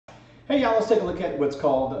Hey y'all, let's take a look at what's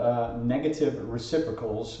called negative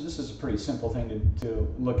reciprocals. This is a pretty simple thing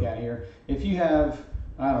to look at here. If you have,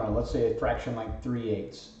 I don't know, let's say a fraction like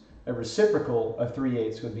 3/8. A reciprocal of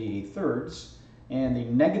 3/8 would be 8/3, and the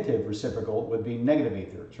negative reciprocal would be negative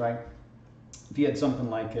 8/3, right? If you had something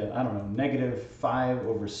like, I don't know, negative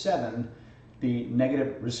 5/7, the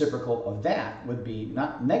negative reciprocal of that would be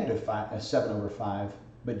not negative 7/5,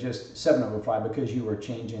 but just 7/5 because you were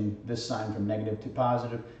changing this sign from negative to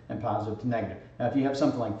positive and positive to negative. Now, if you have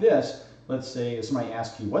something like this, let's say somebody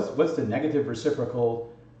asks you, what's the negative reciprocal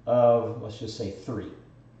of, let's just say 3?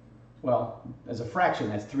 Well, as a fraction,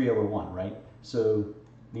 that's 3/1, right? So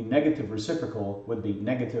the negative reciprocal would be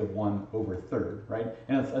negative 1/3, right?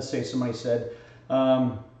 And let's say somebody said,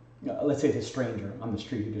 let's say it's a stranger on the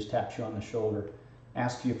street who just taps you on the shoulder,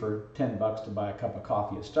 asks you for 10 bucks to buy a cup of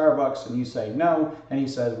coffee at Starbucks, and you say no, and he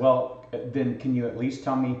says, well, then can you at least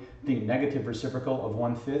tell me the negative reciprocal of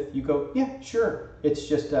 1/5? You go, yeah, sure. It's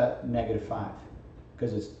just -5,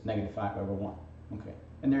 because it's -5/1. Okay,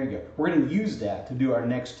 and there you go. We're going to use that to do our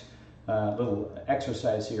next little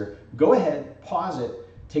exercise here. Go ahead, pause it,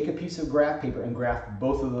 take a piece of graph paper and graph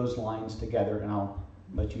both of those lines together, and I'll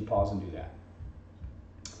let you pause and do that.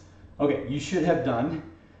 Okay, you should have done.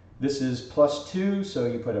 This is +2, so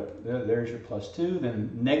you put up, there's your +2,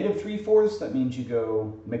 then -3/4, that means you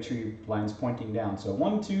go, make sure your line's pointing down. So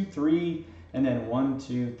 1, 2, 3, and then 1,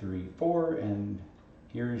 2, 3, 4, and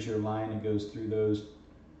here's your line. It goes through those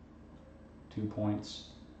 2 points.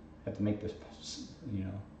 Have to make this,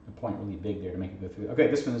 the point really big there to make it go through.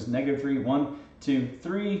 Okay, this one is -3, 1, 2,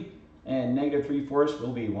 3, and -3/4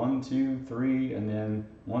 will be 1, 2, 3, and then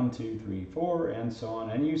 1, 2, 3, 4, and so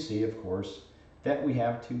on. And you see, of course, that we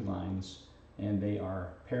have two lines and they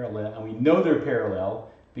are parallel, and we know they're parallel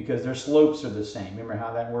because their slopes are the same. Remember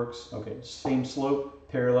how that works? Okay, same slope,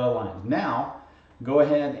 parallel lines. Now go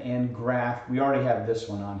ahead and graph. We already have this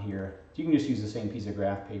one on here. You can just use the same piece of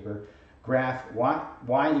graph paper. Graph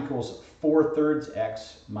y equals 4/3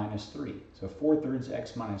 x minus 3. So 4/3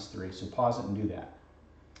 x minus 3. So pause it and do that.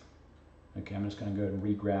 Okay, I'm just going to go and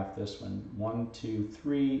regraph this one. 1, 2,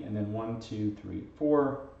 3, and then 1, 2, 3,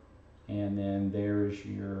 4. And then there's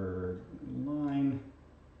your line,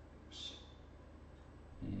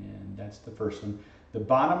 and that's the first one. The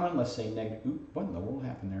bottom one, let's say negative, what in the world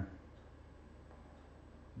happened there?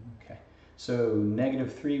 Okay, so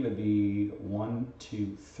 -3 would be 1,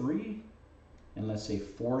 2, 3, and let's say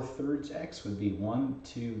 4/3 x would be 1,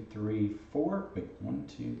 2, 3, 4, wait, 1,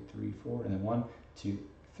 2, 3, 4, and then 1, 2,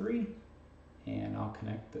 3, and I'll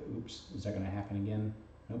connect the, oops, is that going to happen again?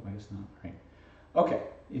 Nope, I guess not, right. Okay,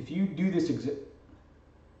 if you do this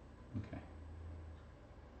okay.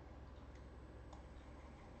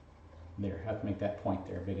 There, I have to make that point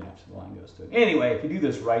there big enough so the line goes to it. Anyway, if you do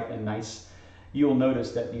this right and nice, you'll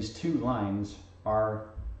notice that these two lines are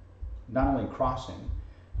not only crossing,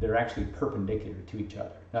 they're actually perpendicular to each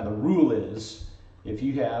other. Now the rule is, if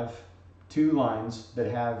you have two lines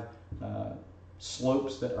that have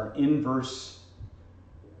slopes that are inverse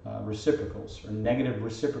reciprocals or negative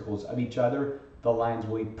reciprocals of each other, the lines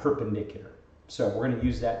will be perpendicular. So we're going to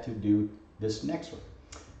use that to do this next one.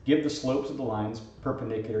 Give the slopes of the lines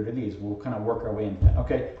perpendicular to these. We'll kind of work our way into that.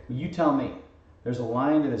 Okay, you tell me. There's a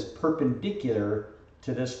line that is perpendicular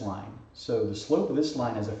to this line. So the slope of this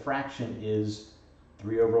line as a fraction is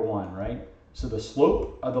 3/1, right? So the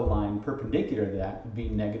slope of the line perpendicular to that would be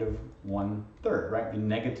 -1/3, right? The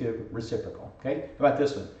negative reciprocal. Okay, how about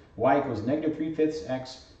this one? Y equals -3/5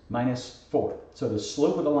 x minus 4. So the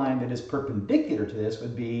slope of the line that is perpendicular to this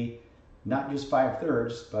would be not just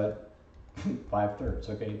 5/3, but 5/3.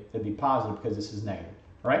 Okay, it'd be positive because this is negative.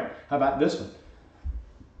 All right, how about this one?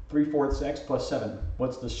 3/4 x plus 7.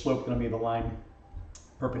 What's the slope going to be of the line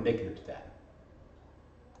perpendicular to that?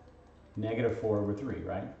 -4/3,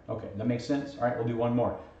 right? Okay, that makes sense. All right, we'll do one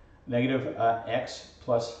more. Negative x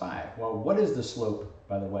plus 5. Well, what is the slope,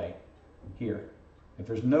 by the way, here? If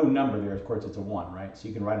there's no number there, of course, it's a 1, right? So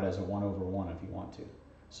you can write it as a 1/1 if you want to.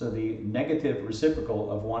 So the negative reciprocal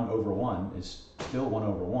of 1/1 is still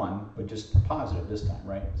 1/1, but just positive this time,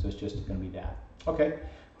 right? So it's just going to be that. Okay,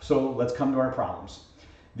 so let's come to our problems.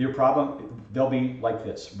 Your problem, they'll be like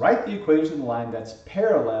this. Write the equation of the line that's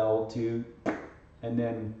parallel to, and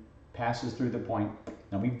then passes through the point.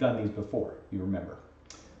 Now, we've done these before, you remember.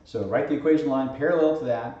 So write the equation line parallel to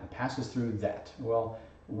that, and passes through that. Well,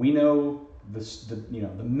 we know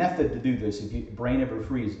the method to do this if your brain ever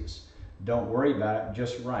freezes. Don't worry about it,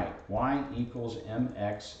 just write y equals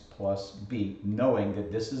mx plus b, knowing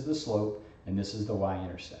that this is the slope and this is the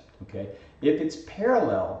y-intercept, okay? If it's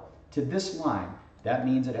parallel to this line, that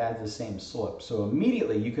means it has the same slope. So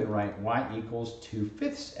immediately you can write y equals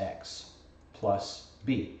 2/5 x plus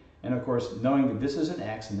b. And of course, knowing that this is an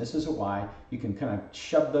x and this is a y, you can kind of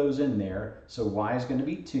shove those in there. So y is going to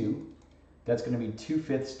be 2. That's going to be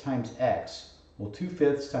 2/5 times x. Well,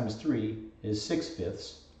 2/5 times 3 is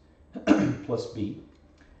 6/5 plus b.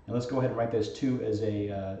 And let's go ahead and write this 2 as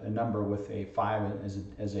a number with a 5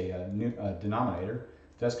 as a denominator.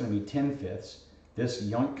 So that's going to be 10/5. This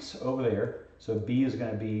yoinks over there. So b is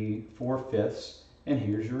going to be 4/5. And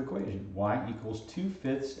here's your equation. Y equals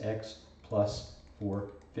 2/5 x plus 4/5.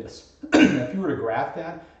 Now, if you were to graph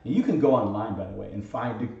that, and you can go online, by the way, and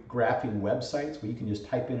find graphing websites where you can just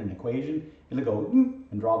type in an equation, it'll go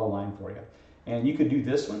and draw the line for you. And you could do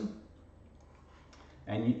this one,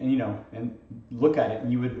 and look at it, and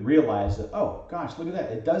you would realize that, oh gosh, look at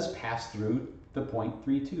that, it does pass through the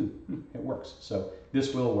 0.32. It works. So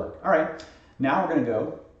this will work. All right, now we're going to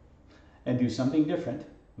go and do something different.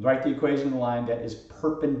 Write the equation of the line that is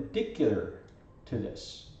perpendicular to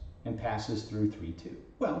this and passes through 3,2.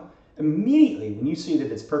 Well, immediately when you see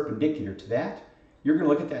that it's perpendicular to that, you're going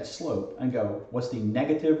to look at that slope and go, what's the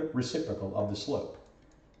negative reciprocal of the slope?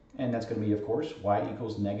 And that's going to be, of course, y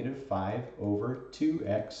equals negative 5 over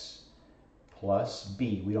 2x plus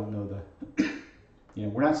b. We don't know the,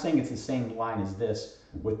 we're not saying it's the same line as this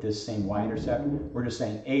with this same y-intercept. We're just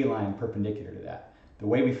saying a line perpendicular to that. The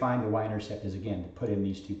way we find the y-intercept is, again, to put in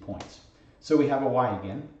these 2 points. So we have a y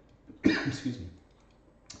again. Excuse me.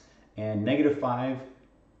 And negative 5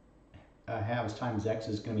 halves times x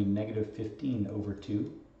is going to be negative 15 over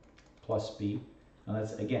 2 plus b. Now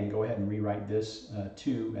let's, again, go ahead and rewrite this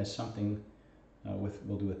 2 as something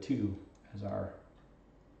we'll do a 2 as our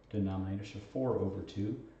denominator, so 4 over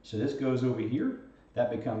 2. So this goes over here. That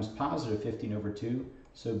becomes positive 15 over 2.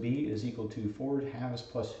 So b is equal to 4 halves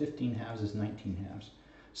plus 15 halves is 19 halves.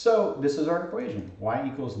 So this is our equation. Y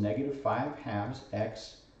equals negative 5 halves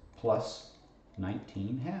x plus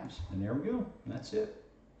 19 halves. And there we go. And that's it.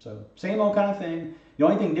 So same old kind of thing. The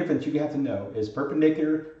only thing different you have to know is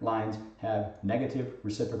perpendicular lines have negative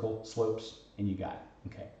reciprocal slopes, and you got it.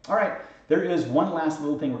 Okay. All right. There is one last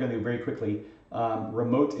little thing we're going to do very quickly.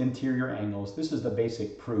 Remote interior angles. This is the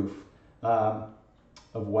basic proof of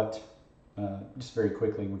what, just very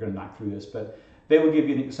quickly, we're going to knock through this, but they will give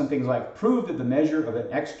you some things like prove that the measure of an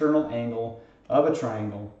external angle of a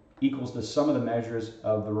triangle equals the sum of the measures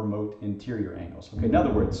of the remote interior angles. Okay, in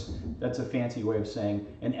other words, that's a fancy way of saying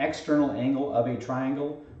an external angle of a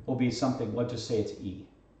triangle will be something, let's just say it's E.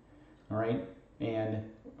 All right, and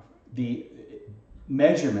the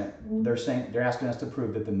measurement, they're asking us to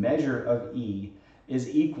prove that the measure of E is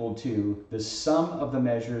equal to the sum of the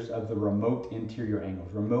measures of the remote interior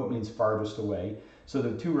angles. Remote means farthest away. So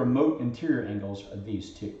the 2 remote interior angles are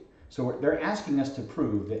these 2. So they're asking us to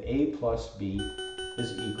prove that A plus B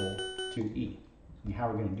is equal to E. And how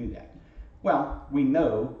are we going to do that? Well, we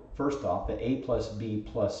know, first off, that A plus B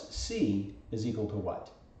plus C is equal to what?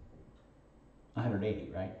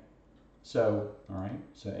 180, right? So, all right,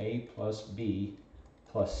 so A plus B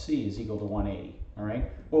plus C is equal to 180, all right?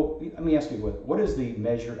 Well, let me ask you, what is the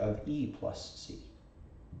measure of E plus C?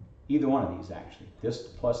 Either one of these, actually. This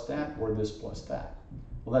plus that or this plus that.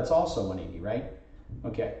 Well, that's also 180, right?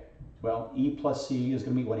 Okay. Well, E plus C is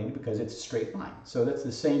going to be 180 because it's a straight line. So that's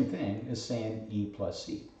the same thing as saying E plus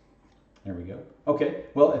C. There we go. Okay,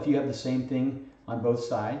 well, if you have the same thing on both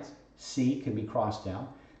sides, C can be crossed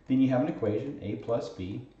out, then you have an equation, A plus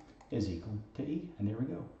B is equal to E, and there we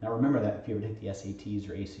go. Now remember that if you ever take the SATs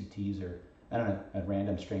or ACTs or, I don't know, a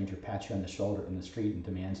random stranger pats you on the shoulder in the street and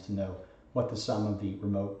demands to know what the sum of the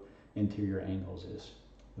remote interior angles is,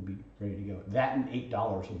 you'll be ready to go. That and $8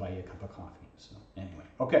 will buy you a cup of coffee. So anyway,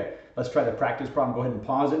 okay, let's try the practice problem. Go ahead and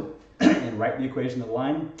pause it and write the equation of the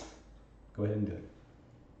line. Go ahead and do it.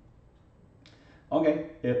 Okay,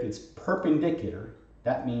 if it's perpendicular,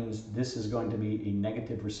 that means this is going to be a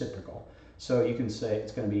negative reciprocal. So you can say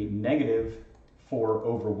it's going to be negative 4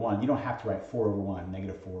 over 1. You don't have to write 4 over 1.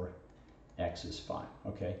 Negative 4x is fine.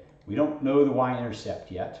 Okay, we don't know the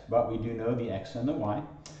y-intercept yet, but we do know the x and the y.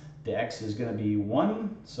 The x is going to be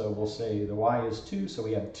 1, so we'll say the y is 2. So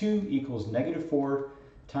we have 2 equals negative 4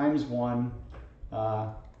 times 1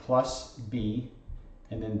 plus b,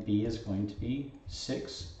 and then b is going to be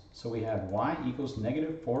 6. So we have y equals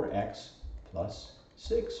negative 4x plus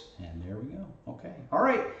 6. And there we go. Okay. All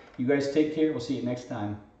right. You guys take care. We'll see you next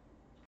time.